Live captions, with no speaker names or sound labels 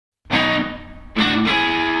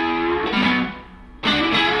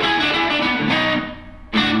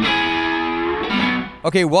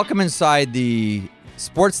Okay, welcome inside the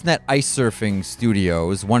Sportsnet ice surfing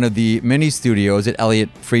studios, one of the mini studios that Elliotte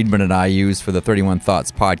Friedman and I use for the 31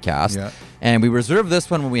 Thoughts podcast. Yeah. And we reserve this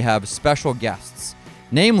one when we have special guests,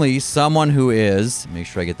 namely someone who is, make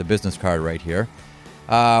sure I get the business card right here,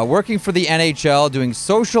 working for the NHL, doing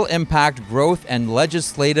social impact, growth, and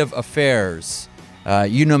legislative affairs.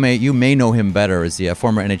 You may know him better as the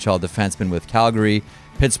former NHL defenseman with Calgary,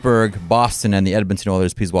 Pittsburgh, Boston, and the Edmonton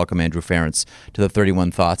Oilers. Please welcome Andrew Ference to the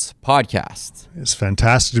 31 Thoughts podcast. It's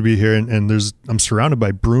fantastic to be here, and I'm surrounded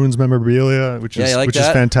by Bruins memorabilia, which is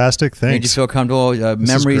fantastic. Thanks. Made you feel comfortable.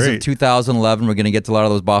 Memories of 2011. We're going to get to a lot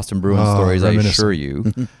of those Boston Bruins stories, I assure you.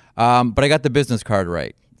 But I got the business card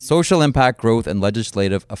right. Social impact, growth, and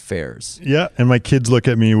legislative affairs. Yeah, and my kids look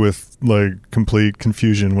at me with like complete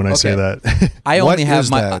confusion when I say that. I only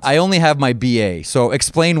have my BA. So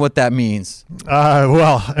explain what that means.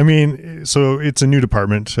 Well, I mean, so it's a new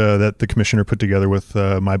department that the commissioner put together with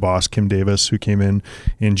my boss Kim Davis, who came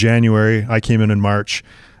in January. I came in March,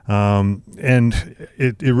 and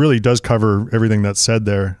it really does cover everything that's said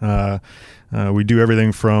there. We do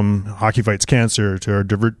everything from Hockey Fights Cancer to our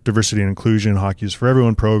diversity and inclusion, Hockey is for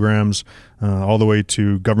Everyone programs, all the way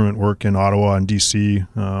to government work in Ottawa and DC.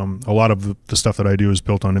 A lot of the stuff that I do is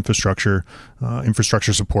built on infrastructure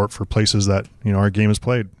support for places that our game is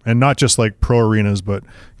played, and not just like pro arenas, but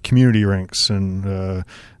community rinks and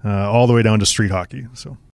all the way down to street hockey.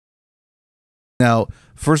 So. Now,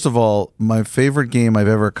 first of all, my favorite game I've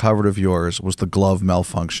ever covered of yours was the glove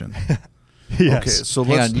malfunction. Yes. Okay, so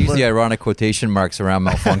let's use the ironic quotation marks around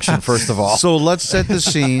malfunction, first of all. So let's set the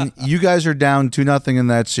scene. You guys are down 2-0 in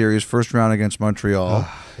that series, first round against Montreal.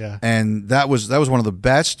 Yeah. And that was one of the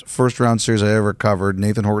best first round series I ever covered.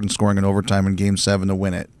 Nathan Horton scoring in overtime in Game 7 to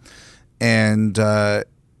win it. And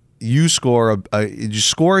you score did you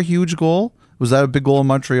score a huge goal? Was that a big goal in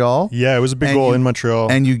Montreal? Yeah, it was a big goal in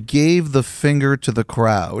Montreal. And you gave the finger to the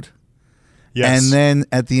crowd. Yes. And then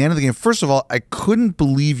at the end of the game, first of all, I couldn't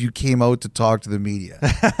believe you came out to talk to the media.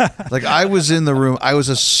 Like, I was in the room. I was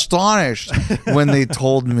astonished when they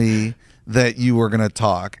told me that you were going to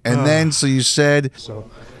talk. And then, so you said...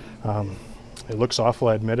 So, it looks awful.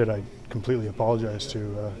 I admit it. I completely apologize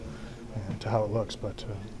to how it looks. But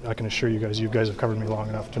I can assure you guys have covered me long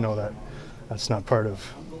enough to know that that's not part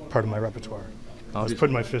of my repertoire. I was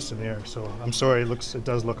putting my fist in the air. So I'm sorry. It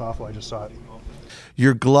does look awful. I just saw it.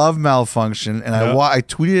 Your glove malfunction, and I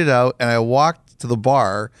tweeted it out, and I walked to the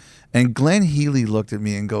bar, and Glenn Healy looked at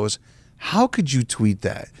me and goes, "How could you tweet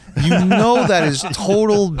that? You know that is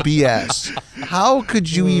total BS. How could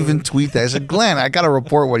you even tweet that?" I said, "Glenn, I got to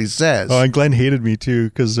report what he says." Oh, and Glenn hated me too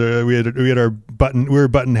because we were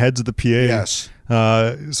button heads at the PA. Yes.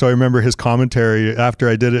 So I remember his commentary after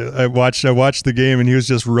I did it. I watched the game, and he was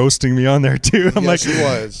just roasting me on there too. I'm like, he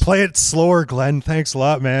was. "Play it slower, Glenn. Thanks a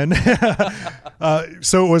lot, man."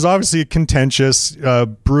 So it was obviously contentious.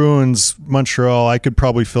 Bruins, Montreal. I could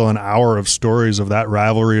probably fill an hour of stories of that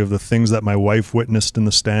rivalry, of the things that my wife witnessed in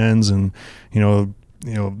the stands, and the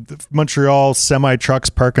Montreal semi trucks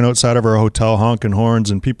parking outside of our hotel, honking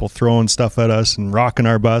horns, and people throwing stuff at us and rocking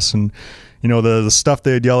our bus, and the stuff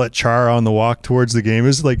they'd yell at Char on the walk towards the game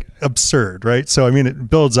is like absurd, right? So I mean, it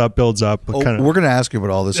builds up. We're going to ask you about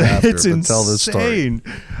all this after. It's insane. Tell this story.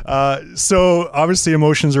 So obviously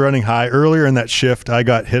emotions are running high. Earlier in that shift, I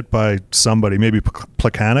got hit by somebody, maybe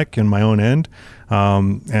Plekanec in my own end,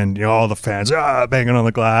 and all the fans banging on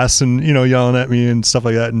the glass and yelling at me and stuff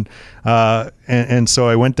like that, and so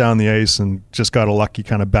I went down the ice and just got a lucky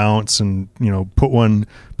kind of bounce and put one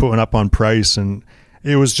up on Price, and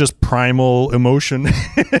it was just primal emotion.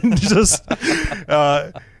 And just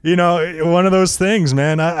one of those things,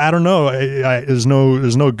 man. I don't know. There's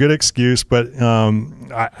no good excuse, but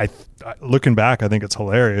I looking back, I think it's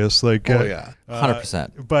hilarious. Like,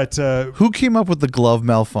 100%. But who came up with the glove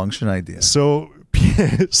malfunction idea? So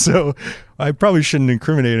I probably shouldn't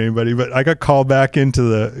incriminate anybody, but I got called back into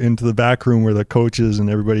the back room where the coaches and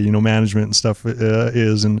everybody, management and stuff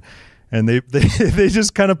is, and they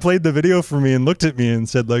just kind of played the video for me and looked at me and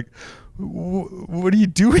said, like, "What are you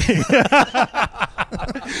doing?"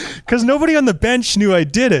 Because nobody on the bench knew I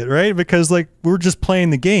did it, right? Because like we're just playing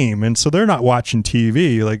the game, and so they're not watching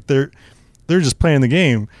TV. Like they're just playing the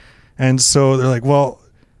game, and so they're like, "Well,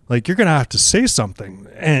 like you're gonna have to say something."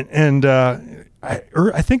 And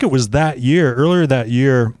I think it was earlier that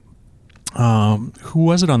year. Who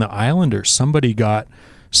was it on the Islanders? Somebody got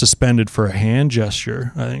suspended for a hand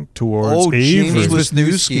gesture, I think, towards Avery.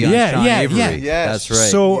 Wisniewski. Yeah. That's right.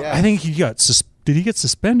 So I think he got did he get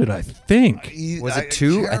suspended? I think. Was it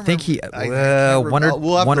 2? I think he one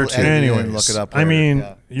or two. Anyways, look it up. I mean,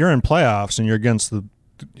 you're in playoffs and you're against the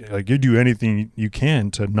like you do anything you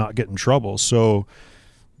can to not get in trouble. So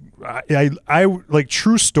I like,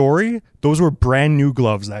 true story, those were brand new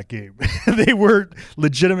gloves that game. They were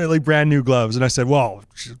legitimately brand new gloves. And I said, well,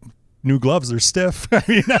 new gloves, they're stiff. I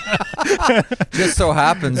mean, just so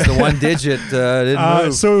happens the one digit didn't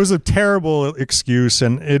move. So it was a terrible excuse,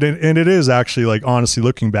 and it is actually, like, honestly,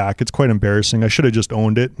 looking back, it's quite embarrassing. I should have just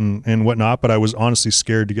owned it and whatnot, but I was honestly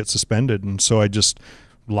scared to get suspended, and so I just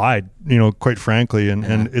lied, quite frankly,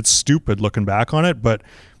 and it's stupid looking back on it, but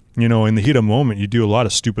in the heat of the moment, you do a lot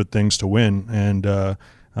of stupid things to win, and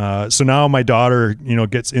so now my daughter,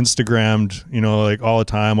 gets Instagrammed, like all the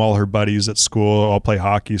time. All her buddies at school all play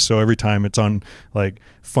hockey. So every time it's on, like,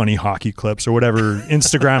 funny hockey clips or whatever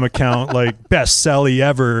Instagram account, like, best Selly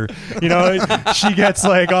ever, she gets,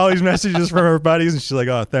 like, all these messages from her buddies, and she's like,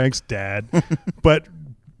 oh, thanks, Dad. But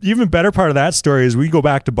even better part of that story is we go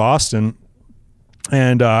back to Boston,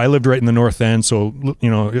 and I lived right in the North End, so,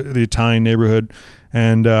 the Italian neighborhood.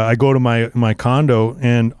 And I go to my condo,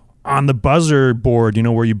 and on the buzzer board,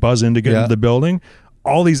 where you buzz in to get into the building,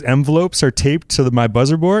 all these envelopes are taped to my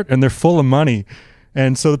buzzer board, and they're full of money.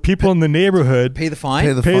 And so the people in the neighborhood pay the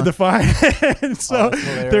fine. Pay the fine. And so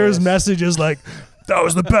there's messages like, that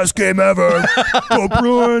was the best game ever. Go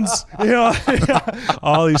Bruins.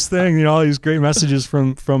 All these things, all these great messages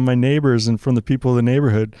from my neighbors and from the people of the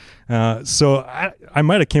neighborhood. So I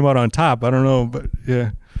might have came out on top. I don't know, but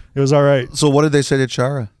yeah, it was all right. So what did they say to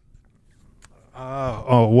Chara?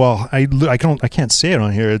 Well, I can't say it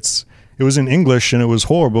on here. It was in English and it was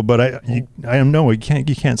horrible, but I know you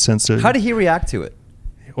can't censor it. How did he react to it?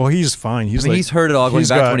 Well, he's fine. He's heard it all going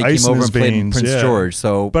back to when he came over and played in Prince George.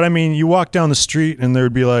 So, but I mean, you walk down the street and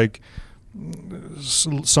there'd be like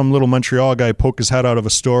some little Montreal guy poke his head out of a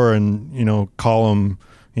store and call him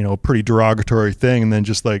a pretty derogatory thing, and then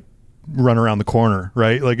just like run around the corner,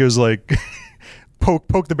 right? Like it was like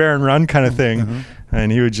poke the bear and run kind of thing. Mm-hmm.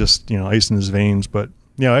 And he would just ice in his veins. But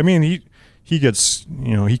I mean, he gets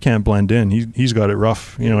he can't blend in. He's got it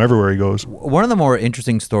rough everywhere he goes. One of the more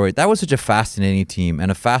interesting stories, that was such a fascinating team and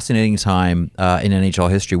a fascinating time in NHL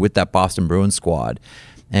history with that Boston Bruins squad.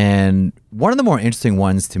 And one of the more interesting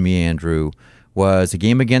ones to me, Andrew, was a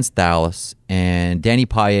game against Dallas, and Danny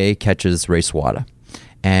Paille catches Ray Swada,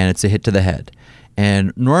 and it's a hit to the head.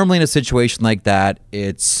 And normally in a situation like that,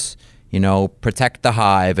 it's protect the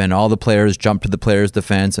hive, and all the players jump to the player's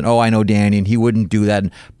defense, and I know Danny, and he wouldn't do that,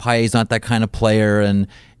 and Paille's not that kind of player, and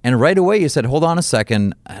right away you said, hold on a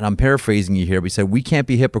second, and I'm paraphrasing you here, but you said, we can't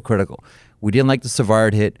be hypocritical. We didn't like the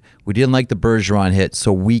Savard hit, we didn't like the Bergeron hit,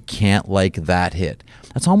 so we can't like that hit.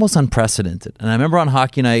 That's almost unprecedented. And I remember on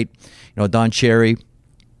Hockey Night, Don Cherry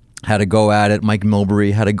had to go at it, Mike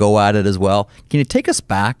Milbury had to go at it as well. Can you take us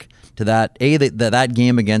back to that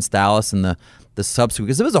game against Dallas and the subsequent,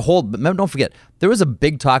 because there was a whole, don't forget, there was a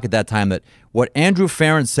big talk at that time that what Andrew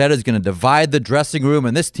Ference said is going to divide the dressing room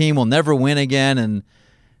and this team will never win again. And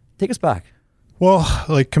take us back. Well,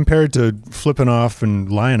 like, compared to flipping off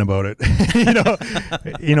and lying about it,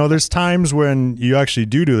 there's times when you actually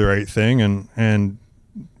do the right thing, and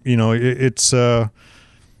it's I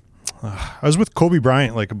was with Kobe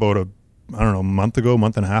Bryant like about a month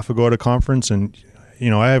and a half ago at a conference, and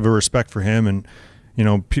I have a respect for him, and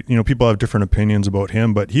people have different opinions about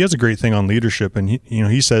him, but he has a great thing on leadership, and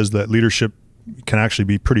he says that leadership can actually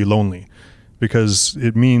be pretty lonely, because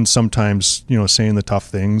it means sometimes saying the tough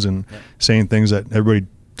things and saying things that everybody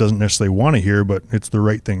doesn't necessarily want to hear, but it's the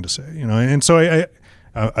right thing to say. And so I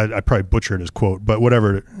probably butchered his quote, but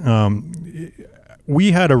whatever.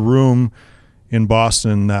 We had a room in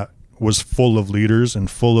Boston that was full of leaders and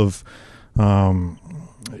full of.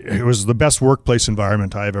 It was the best workplace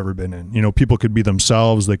environment I've ever been in. People could be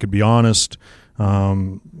themselves. They could be honest.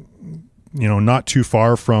 Not too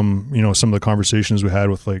far from, some of the conversations we had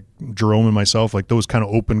with like Jerome and myself, like those kind of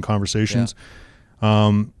open conversations.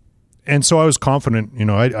 Yeah. And so I was confident,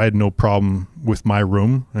 I had no problem with my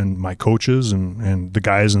room and my coaches and the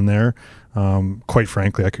guys in there. Quite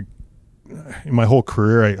frankly, in my whole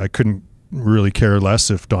career, I couldn't really care less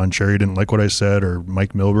if Don Cherry didn't like what I said, or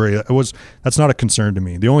Mike Milbury. That's not a concern to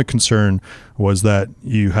me. The only concern was that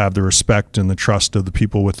you have the respect and the trust of the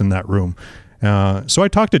people within that room. So I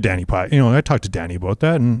talked to Danny Paille. I talked to Danny about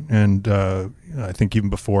that, and I think even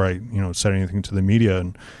before I said anything to the media.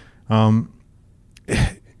 And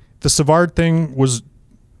the Savard thing was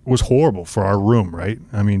horrible for our room, right?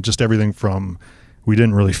 I mean, just everything from, we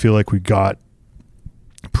didn't really feel like we got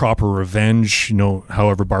proper revenge,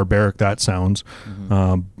 however barbaric that sounds.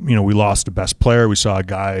 We lost the best player. We saw a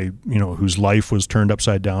guy, whose life was turned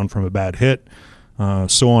upside down from a bad hit.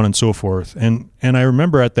 so on and so forth. And I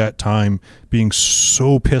remember at that time being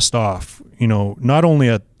so pissed off, not only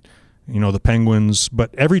at, the Penguins,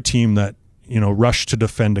 but every team that, rushed to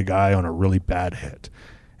defend a guy on a really bad hit.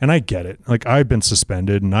 And I get it. Like, I've been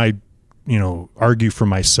suspended, and I, argue for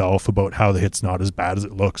myself about how the hit's not as bad as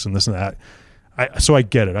it looks and this and that. So I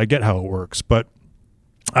get it. I get how it works. But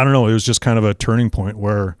I don't know. It was just kind of a turning point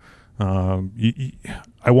where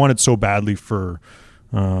I wanted so badly for,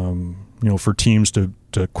 for teams to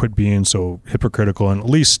quit being so hypocritical and at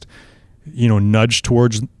least, nudge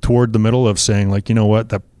toward the middle of saying, like, you know what,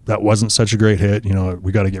 that wasn't such a great hit.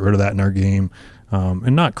 We got to get rid of that in our game,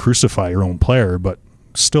 and not crucify your own player, but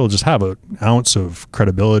still just have an ounce of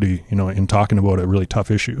credibility, in talking about a really tough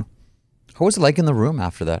issue. What was it like in the room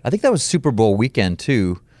after that? I think that was Super Bowl weekend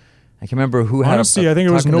too. I can remember who had. Honestly, I think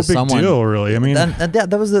it was no big deal, really. I mean,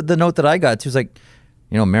 that was the note that I got too. It was like,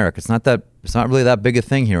 Merrick, it's not really that big a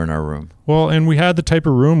thing here in our room. Well, and we had the type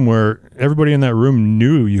of room where everybody in that room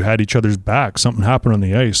knew you had each other's back. Something happened on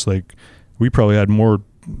the ice. Like, we probably had more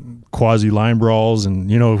quasi line brawls and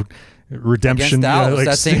redemption against Dallas,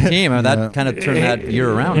 that same team. That kind of turned that year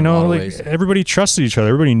around. In a lot of ways. Everybody trusted each other.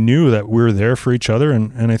 Everybody knew that we were there for each other,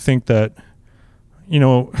 and I think that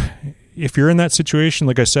if you're in that situation,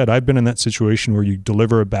 like I said, I've been in that situation where you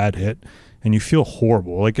deliver a bad hit and you feel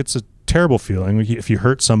horrible. Like, it's a terrible feeling. If you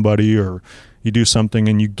hurt somebody or you do something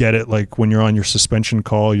and you get it, like when you're on your suspension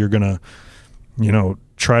call, you're gonna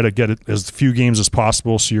try to get it as few games as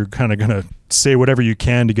possible. So you're kind of gonna say whatever you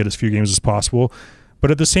can to get as few games as possible.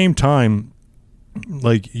 But at the same time,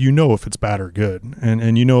 like, if it's bad or good, and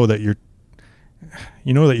that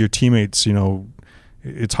your teammates,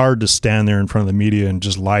 it's hard to stand there in front of the media and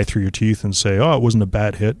just lie through your teeth and say, oh, it wasn't a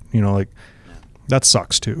bad hit. That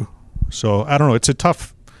sucks too. So I don't know. It's a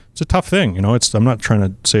tough thing. I'm not trying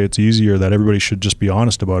to say it's easy or that everybody should just be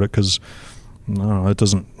honest about it, because I don't know, it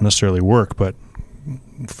doesn't necessarily work. But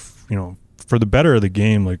for the better of the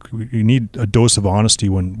game, like, you need a dose of honesty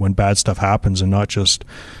when bad stuff happens, and not just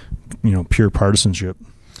pure partisanship.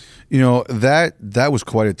 That was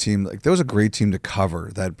quite a team. Like, that was a great team to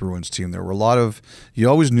cover, that Bruins team. There were a lot of, you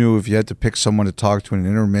always knew if you had to pick someone to talk to in an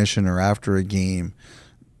intermission or after a game,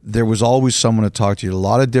 there was always someone to talk to. You had a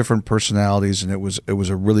lot of different personalities, and it was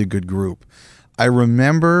a really good group. I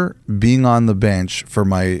remember being on the bench for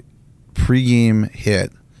my pregame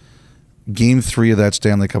hit, Game 3 of that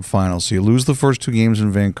Stanley Cup final. So you lose the first 2 games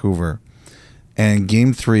in Vancouver, and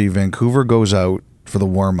Game 3, Vancouver goes out for the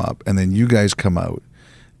warm-up, and then you guys come out.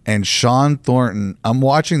 And Sean Thornton, I'm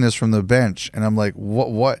watching this from the bench, and I'm like,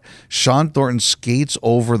 what? Sean Thornton skates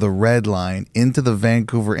over the red line into the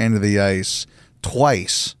Vancouver end of the ice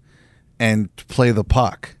twice and play the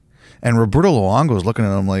puck. And Roberto Luongo is looking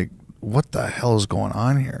at him like, what the hell is going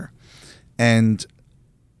on here? And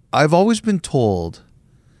I've always been told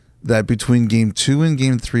that between Game 2 and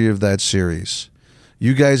Game 3 of that series,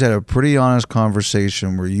 you guys had a pretty honest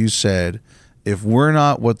conversation where you said, if we're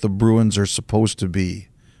not what the Bruins are supposed to be,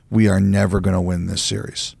 we are never going to win this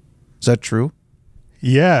series. Is that true?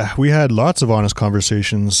 Yeah, we had lots of honest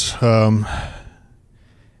conversations.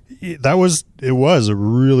 It was a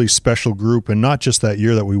really special group, and not just that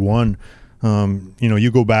year that we won.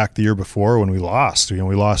 You go back the year before when we lost. We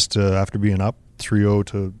lost after being up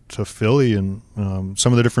 3-0 to Philly, and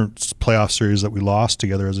some of the different playoff series that we lost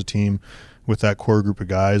together as a team with that core group of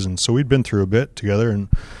guys. And so we'd been through a bit together, and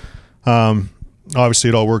obviously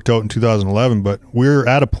it all worked out in 2011, but we're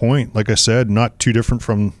at a point, like I said, not too different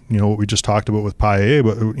from what we just talked about with Paille,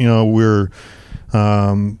 but we're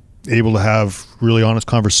able to have really honest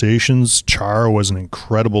conversations. Char was an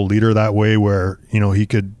incredible leader that way, where he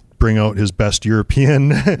could bring out his best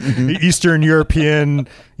European, Eastern European,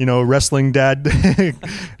 wrestling dad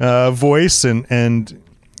voice, and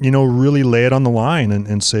really lay it on the line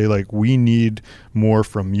and say, like, we need more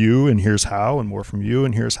from you, and here's how, and more from you,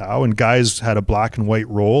 and here's how. And guys had a black and white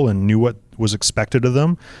role and knew what was expected of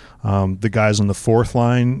them. The guys on the fourth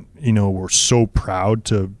line, were so proud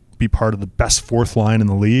to be part of the best fourth line in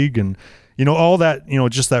the league, and all that,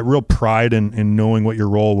 just that real pride in knowing what your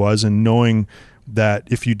role was, and knowing that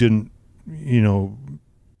if you didn't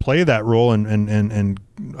play that role and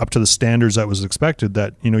up to the standards that was expected,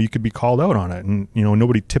 that you could be called out on it, and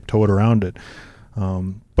nobody tiptoed around it.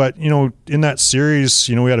 But in that series,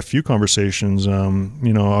 we had a few conversations.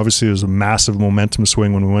 Obviously there was a massive momentum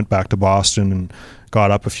swing when we went back to Boston and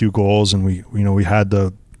got up a few goals, and we had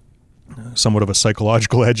the somewhat of a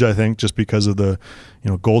psychological edge, I think, just because of the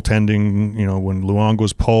goaltending, when Luongo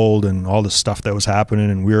was pulled and all the stuff that was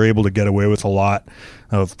happening, and we were able to get away with a lot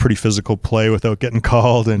of pretty physical play without getting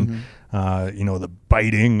called. And the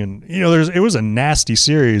biting, and it was a nasty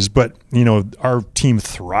series, but our team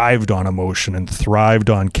thrived on emotion and thrived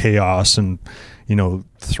on chaos and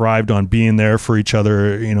thrived on being there for each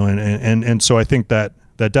other, and so I think that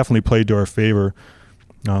definitely played to our favor.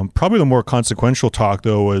 Probably the more consequential talk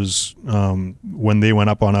though was when they went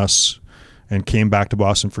up on us and came back to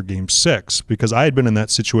Boston for Game 6, because I had been in that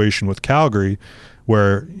situation with Calgary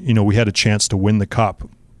where we had a chance to win the cup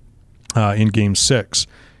in Game 6.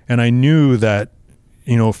 And I knew that,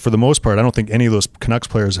 for the most part, I don't think any of those Canucks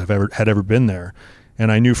players had ever been there.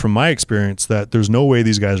 And I knew from my experience that there's no way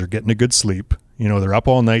these guys are getting a good sleep. They're up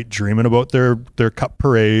all night dreaming about their cup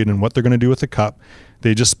parade and what they're going to do with the cup.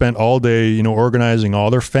 They just spent all day, organizing all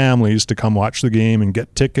their families to come watch the game and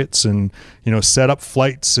get tickets and, set up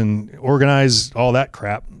flights and organize all that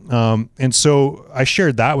crap. And so I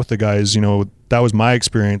shared that with the guys. That was my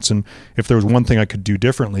experience. And if there was one thing I could do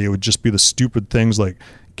differently, it would just be the stupid things like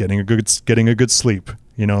getting a good sleep,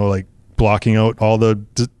 like blocking out all the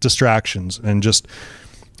distractions and just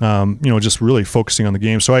really focusing on the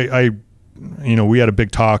game. So I we had a big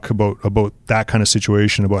talk about that kind of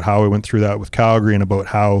situation, about how I went through that with Calgary and about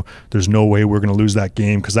how there's no way we're going to lose that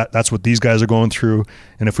game because that's what these guys are going through.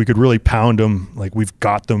 And if we could really pound them, like we've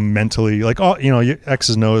got them mentally, like all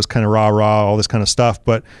X's and O's, kind of rah all this kind of stuff.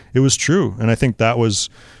 But it was true, and I think that was.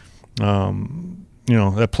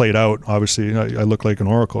 That played out. Obviously, I look like an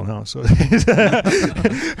oracle now. So it's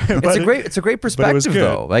a great perspective,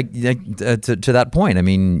 though. Like to that point, I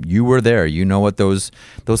mean, you were there. You know what those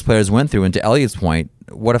players went through. And to Elliott's point,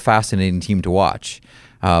 what a fascinating team to watch.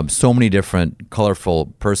 So many different,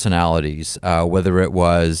 colorful personalities. Whether it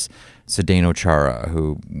was Zdeno Chara,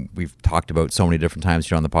 who we've talked about so many different times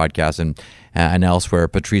here on the podcast and elsewhere,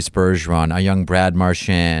 Patrice Bergeron, a young Brad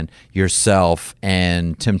Marchand, yourself,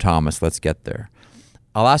 and Tim Thomas. Let's get there.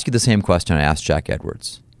 I'll ask you the same question I asked Jack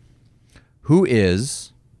Edwards. Who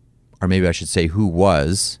is, or maybe I should say who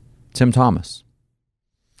was, Tim Thomas?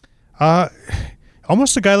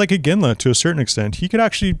 Almost a guy like a Ginla to a certain extent. He could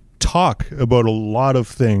actually talk about a lot of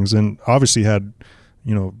things and obviously had,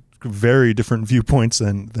 very different viewpoints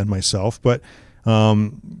than myself, but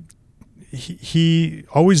he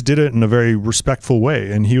always did it in a very respectful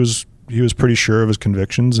way, and he was pretty sure of his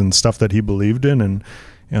convictions and stuff that he believed in and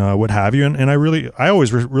what have you, and I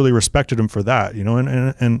always really respected him for that,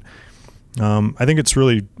 and I think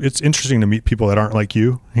it's interesting to meet people that aren't like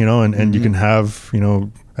you, and you can have,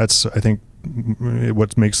 that's I think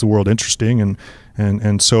what makes the world interesting,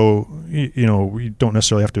 and so we don't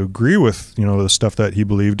necessarily have to agree with the stuff that he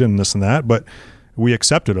believed in, this and that, but we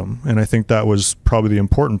accepted him, and I think that was probably the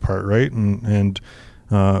important part, right? And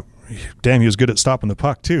damn, he was good at stopping the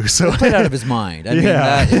puck too. So it played out of his mind. I mean,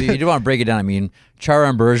 if you do want to break it down, I mean, Chara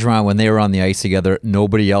and Bergeron, when they were on the ice together,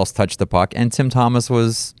 nobody else touched the puck, and Tim Thomas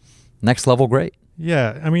was next level great.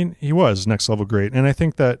 Yeah, I mean, he was next level great, and I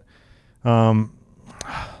think that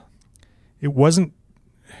it wasn't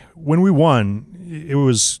when we won.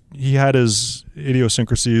 He had his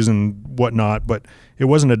idiosyncrasies and whatnot, but it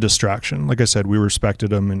wasn't a distraction. Like I said, we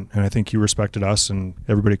respected him, and I think he respected us, and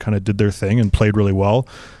everybody kind of did their thing and played really well.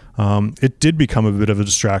 It did become a bit of a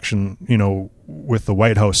distraction, with the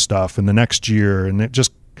White House stuff and the next year, and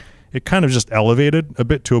it kind of just elevated a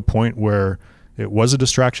bit to a point where it was a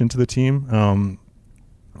distraction to the team.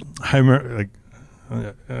 I remember,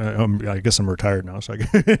 I guess I'm retired now, so I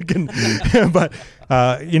can. But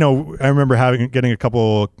I remember getting a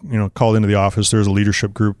couple, called into the office. There was a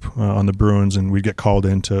leadership group on the Bruins, and we'd get called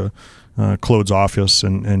into Claude's office,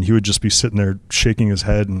 and he would just be sitting there shaking his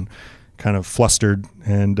head and kind of flustered,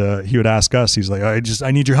 and he would ask us. He's like,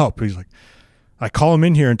 I need your help. He's like, I call him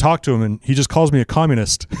in here and talk to him, and he just calls me a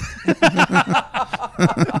communist.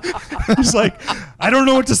 He's like, I don't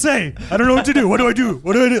know what to say. I don't know what to do. What do I do?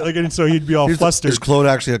 What do I do? Like, and so he'd be all flustered. Is Claude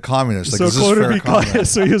actually a communist? So Claude would be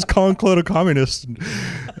so he was calling Claude a communist.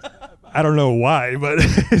 I don't know why, but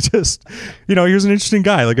it just, he was an interesting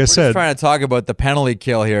guy. Like I said, just trying to talk about the penalty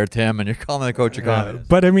kill here, Tim, and you're calling the coach a communist.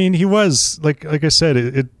 But I mean, he was like I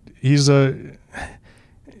said, it's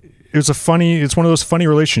one of those funny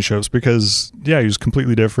relationships because he was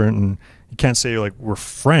completely different, and you can't say like we're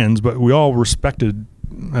friends, but we all respected,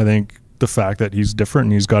 I think, the fact that he's different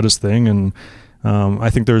and he's got his thing, and I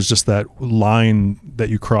think there's just that line that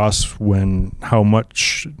you cross when how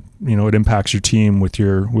much it impacts your team with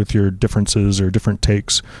your differences or different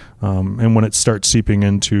takes, and when it starts seeping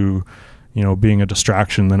into being a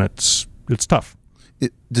distraction, then it's tough.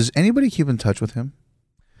 Does anybody keep in touch with him?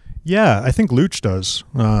 Yeah, I think Luch does.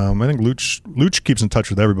 I think Luch keeps in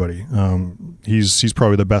touch with everybody. He's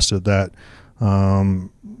probably the best at that.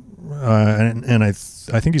 And I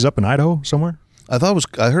think he's up in Idaho somewhere.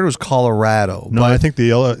 I heard it was Colorado. No, I think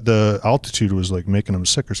the altitude was like making him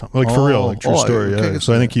sick or something. Like for real, like true story. Okay, yeah.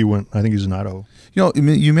 So I think he's in Idaho. You know,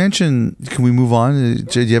 you mentioned. Can we move on?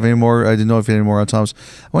 Do you have any more? I didn't know if you had any more on Tom's.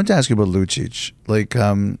 I wanted to ask you about Lucic. Like,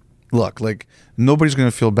 look, like nobody's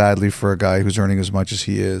going to feel badly for a guy who's earning as much as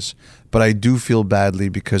he is, but I do feel badly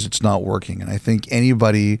because it's not working. And I think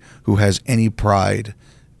anybody who has any pride,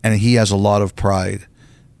 and he has a lot of pride,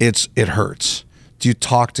 it hurts. Do you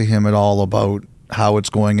talk to him at all about how it's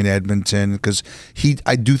going in Edmonton? Because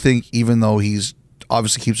I do think, even though he's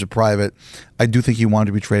obviously keeps it private, I do think he wanted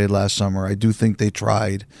to be traded last summer. I do think they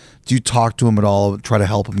tried. Do you talk to him at all, try to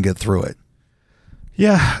help him get through it?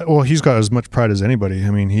 Yeah, well, he's got as much pride as anybody.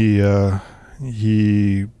 I mean, he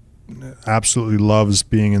absolutely loves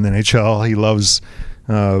being in the NHL. He loves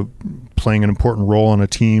playing an important role on a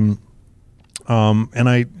team. And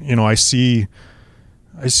I see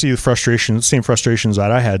the frustration, the same frustrations that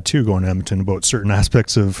I had too going to Edmonton about certain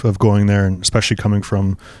aspects of going there, and especially coming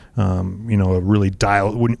from, a really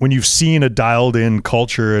when you've seen a dialed in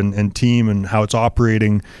culture and team and how it's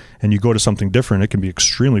operating, and you go to something different, it can be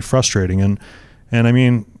extremely frustrating. And I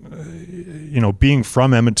mean, being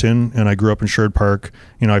from Edmonton, and I grew up in Sherwood Park,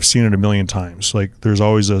 I've seen it a million times. Like, there's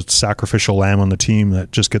always a sacrificial lamb on the team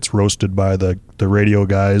that just gets roasted by the radio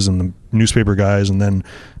guys and the newspaper guys, and then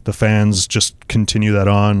the fans just continue that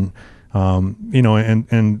on. I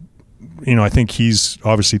think he's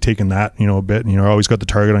obviously taken that, a bit, and always got the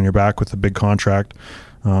target on your back with the big contract.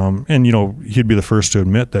 And he'd be the first to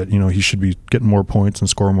admit that, he should be getting more points and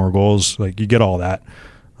scoring more goals. Like, you get all that.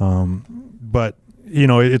 But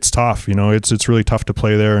it's tough. It's really tough to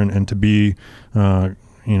play there and to be, I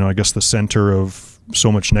guess the center of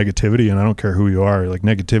so much negativity. And I don't care who you are, like,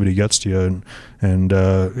 negativity gets to you, and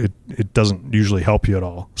it doesn't usually help you at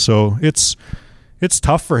all. So it's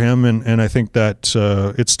tough for him, and I think that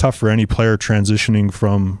it's tough for any player transitioning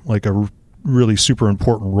from like a really super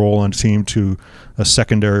important role on a team to a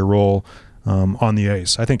secondary role on the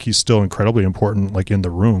ice. I think he's still incredibly important, like in the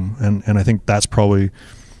room, and I think that's probably.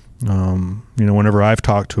 Whenever I've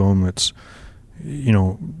talked to him, it's,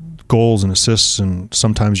 goals and assists, and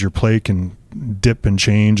sometimes your play can dip and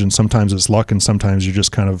change, and sometimes it's luck, and sometimes you're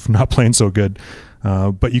just kind of not playing so good.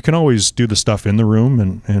 But you can always do the stuff in the room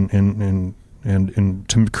and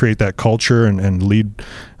to create that culture and lead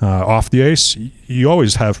off the ice. You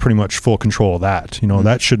always have pretty much full control of that.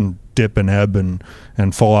 That shouldn't dip and ebb and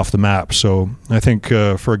fall off the map. So I think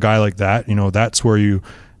for a guy like that, that's where you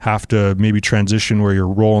have to maybe transition, where your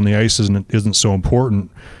role on the ice isn't so important,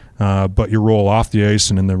 but your role off the ice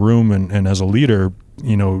and in the room and as a leader,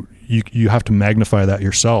 you have to magnify that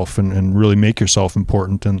yourself and really make yourself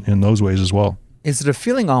important in those ways as well. Is it a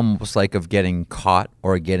feeling almost like of getting caught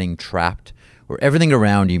or getting trapped, where everything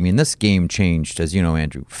around you, this game changed, as you know,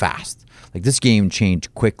 Andrew, fast. Like, this game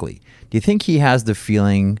changed quickly. Do you think he has the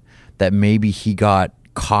feeling that maybe he got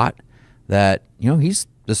caught, that, he's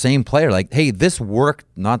the same player, like, hey, this worked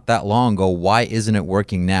not that long ago, why isn't it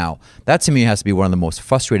working now? That to me has to be one of the most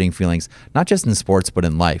frustrating feelings, not just in sports but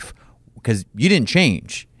in life, because you didn't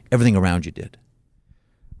change, everything around you did.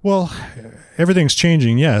 Well, everything's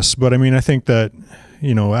changing, yes, but I think that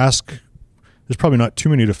there's probably not too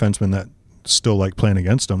many defensemen that still like playing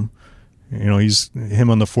against him. He's him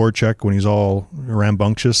on the forecheck when he's all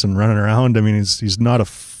rambunctious and running around. He's not a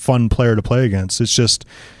fun player to play against. It's just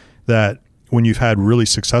that when you've had really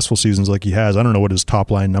successful seasons like he has, I don't know what his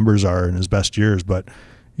top line numbers are in his best years, but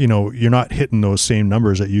you're not hitting those same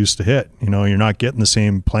numbers that you used to hit. You're not getting the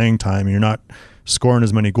same playing time, and you're not scoring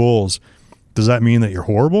as many goals. Does that mean that you're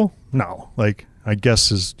horrible? No. Like, I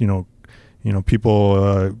guess is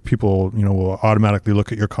people will automatically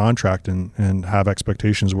look at your contract and have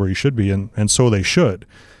expectations where you should be, and so they should.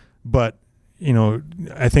 But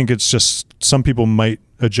I think it's just some people might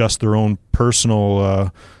adjust their own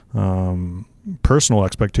personal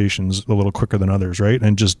expectations a little quicker than others, right?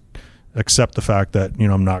 And just accept the fact that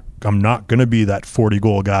I'm not going to be that 40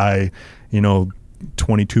 goal guy,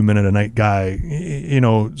 22 minute a night guy,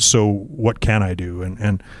 so what can I do?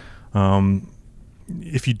 And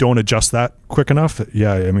if you don't adjust that quick enough,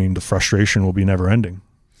 the frustration will be never ending.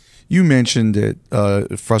 You mentioned it,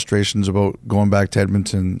 frustrations about going back to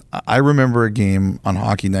Edmonton. I remember a game on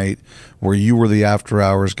hockey night where you were the after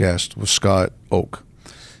hours guest with Scott Oak,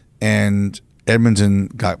 and Edmonton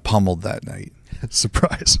got pummeled that night.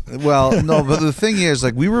 Surprise. Well, no, but the thing is,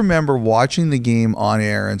 like, we remember watching the game on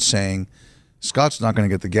air and saying, Scott's not going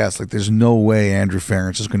to get the guest. Like, there's no way Andrew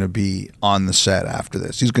Ference is going to be on the set after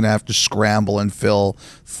this. He's going to have to scramble and fill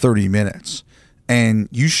 30 minutes. And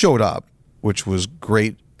you showed up, which was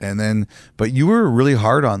great. And then, but you were really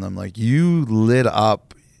hard on them. Like, you lit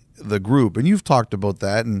up the group, and you've talked about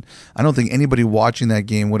that, and I don't think anybody watching that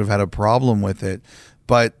game would have had a problem with it.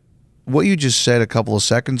 But what you just said a couple of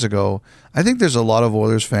seconds ago, I think there's a lot of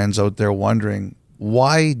Oilers fans out there wondering,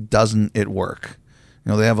 why doesn't it work?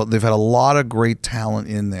 You know, they've had a lot of great talent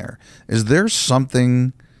in there. Is there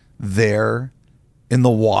something there in the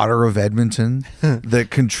water of Edmonton that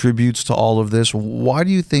contributes to all of this? Why do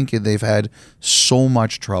you think they've had so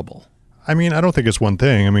much trouble? I mean, I don't think it's one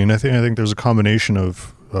thing. I mean, I think there's a combination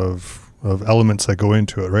of elements that go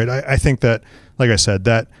into it, right? I think that, like I said,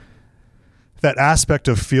 that aspect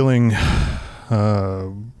of feeling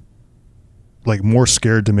like more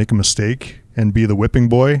scared to make a mistake and be the whipping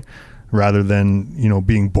boy rather than, you know,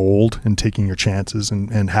 being bold and taking your chances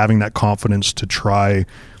and having that confidence to try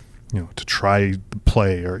the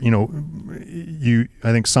play, or, you know,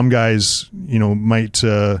 I think some guys, you know, might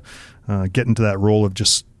get into that role of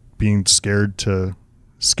just being scared to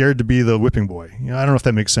be the whipping boy. You know, I don't know if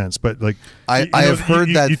that makes sense, but like I have heard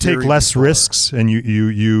that you take less before. risks, and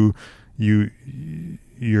your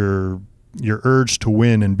urge to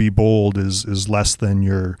win and be bold is less than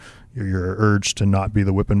your urge to not be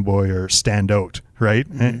the whipping boy or stand out, right?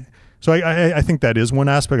 Mm-hmm. And so I think that is one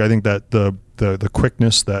aspect. I think that the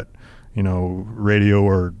quickness that, you know, radio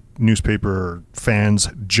or newspaper or fans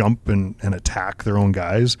jump and attack their own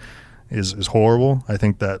guys is horrible. I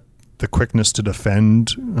think that the quickness to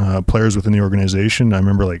defend players within the organization. I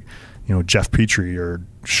remember, like, you know, Jeff Petrie or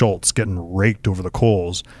Schultz getting raked over the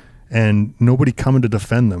coals and nobody coming to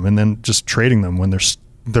defend them, and then just trading them when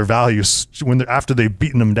their values, after they've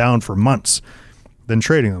beaten them down for months, then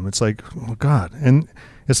trading them. It's like, oh God. And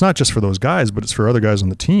it's not just for those guys, but it's for other guys on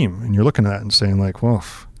the team. And you're looking at it and saying, like, well,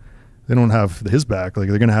 they don't have his back. Like,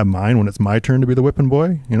 they're going to have mine when it's my turn to be the whipping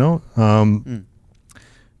boy, you know?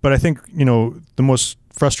 But I think, you know, the most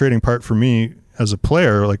frustrating part for me as a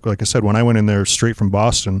player, like I said, when I went in there straight from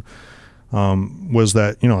Boston, was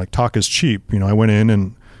that, you know, like, talk is cheap. You know, I went in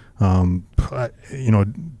and, you know,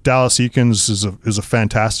 Dallas Eakins is a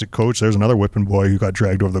fantastic coach. There's another whipping boy who got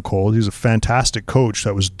dragged over the coals. He's a fantastic coach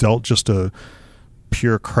that was dealt just a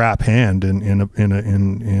pure crap hand in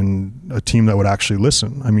a team that would actually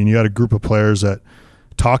listen. I mean, you had a group of players that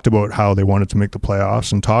talked about how they wanted to make the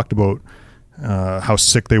playoffs and talked about how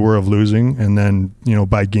sick they were of losing, and then, you know,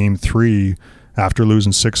 by game 3, after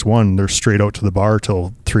losing 6-1, they're straight out to the bar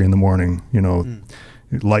till 3 a.m, you know,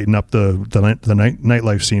 lighting up the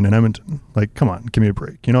nightlife scene in Edmonton. Like, come on, give me a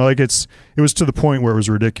break. You know, like, it was to the point where it was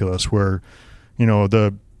ridiculous, where, you know,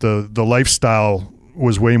 the lifestyle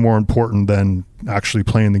was way more important than actually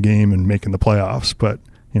playing the game and making the playoffs. But,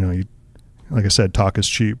 you know, like I said, talk is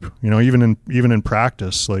cheap. You know, even in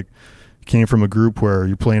practice, like, you came from a group where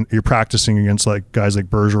you're practicing against, like, guys like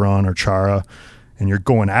Bergeron or Chara, and you're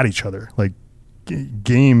going at each other, like,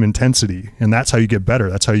 game intensity, and that's how you get better.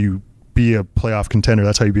 That's how you be a playoff contender.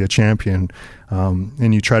 That's how you be a champion.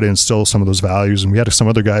 And you try to instill some of those values. And we had some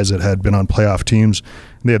other guys that had been on playoff teams,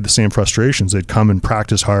 and they had the same frustrations. They'd come and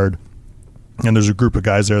practice hard, and there's a group of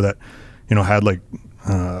guys there that, you know, had it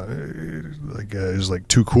was like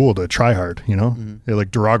too cool to try hard, you know. They're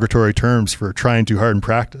like derogatory terms for trying too hard in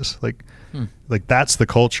practice. Like that's the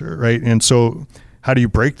culture, right? And so how do you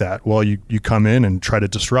break that? Well, you come in and try to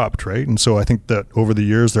disrupt, right? And so I think that over the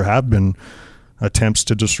years there have been attempts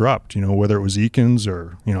to disrupt, you know, whether it was Eakins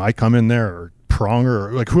or, you know, I come in there, or Pronger,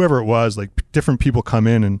 or like whoever it was, like, different people come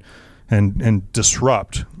in and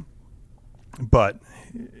disrupt. But,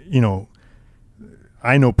 you know,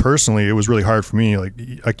 I know personally it was really hard for me.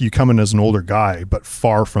 Like you come in as an older guy, but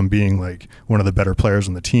far from being like one of the better players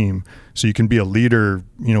on the team. So you can be a leader,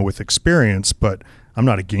 you know, with experience, but I'm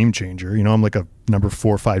not a game changer. You know, I'm like a number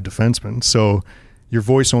 4 or 5 defenseman. So your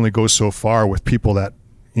voice only goes so far with people that,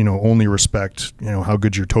 you know, only respect, you know, how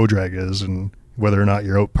good your toe drag is and whether or not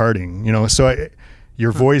you're out partying, you know. So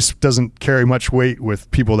your voice doesn't carry much weight with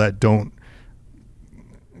people that don't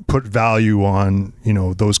put value on, you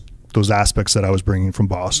know, those aspects that I was bringing from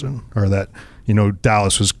Boston, or that, you know,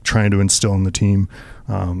 Dallas was trying to instill in the team.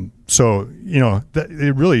 So, you know,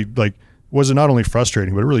 it really, like, was not only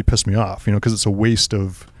frustrating, but it really pissed me off, you know, because it's a waste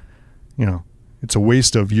of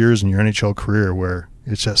years in your NHL career where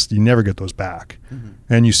it's just, you never get those back.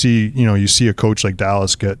 And you see a coach like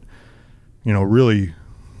Dallas get, you know, really,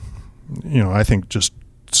 you know, I think just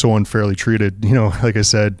so unfairly treated. You know, like I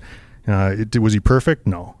said, was he perfect?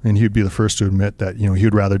 No. And he'd be the first to admit that, you know, he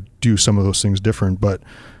would rather do some of those things different, but,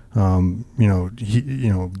 you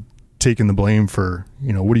know, taking the blame for,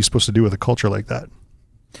 you know, what are you supposed to do with a culture like that?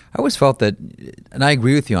 I always felt that, and I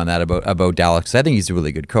agree with you on that about Dallas, 'cause I think he's a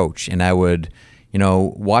really good coach, and I would, you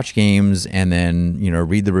know, watch games and then, you know,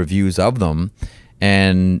 read the reviews of them.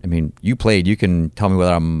 And I mean, you played. You can tell me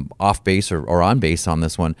whether I'm off base or on base on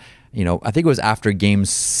this one. You know, I think it was after Game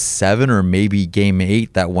 7 or maybe Game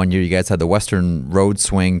 8 that one year you guys had the Western Road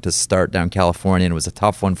swing to start down California, and it was a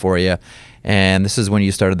tough one for you. And this is when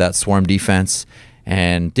you started that swarm defense,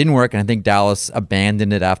 and didn't work. And I think Dallas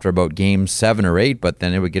abandoned it after about Game 7 or 8, but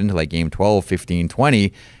then it would get into like Game 12, 15,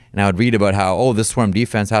 20, and I would read about how, oh, this swarm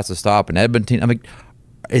defense has to stop in Edmonton. I'm like,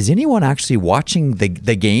 is anyone actually watching the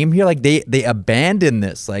game here? Like they abandoned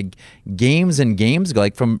this, like games and games ago.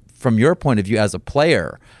 Like from your point of view as a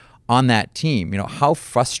player on that team, you know, how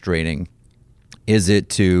frustrating is it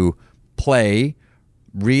to play,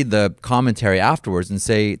 read the commentary afterwards and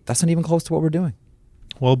say, that's not even close to what we're doing?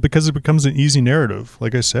 Well, because it becomes an easy narrative.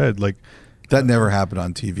 Like I said, like that never happened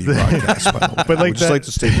on TV broadcast, by the way. But like just like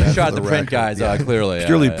to state that. Shot the print guys, clearly.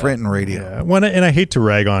 Purely print and radio. Yeah. Well, and I hate to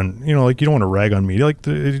rag on, you know, like you don't want to rag on media. Like,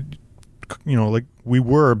 you know, like we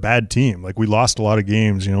were a bad team. Like we lost a lot of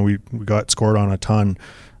games. You know, we got scored on a ton.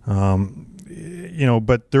 You know,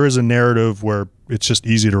 but there is a narrative where it's just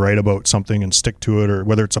easy to write about something and stick to it, or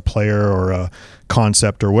whether it's a player or a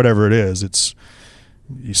concept or whatever it is,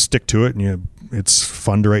 you stick to it, and it's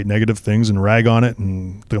fun to write negative things and rag on it.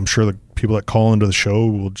 And I'm sure the people that call into the show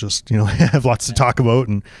will just, you know, have lots to talk about,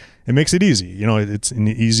 and it makes it easy. You know, it's an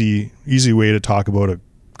easy way to talk about a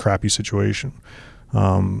crappy situation.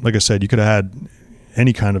 Like I said, you could have had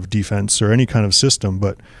any kind of defense or any kind of system,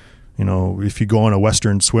 but you know, if you go on a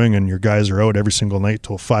Western swing and your guys are out every single night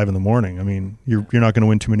till 5 a.m, I mean, you're not going to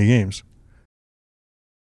win too many games.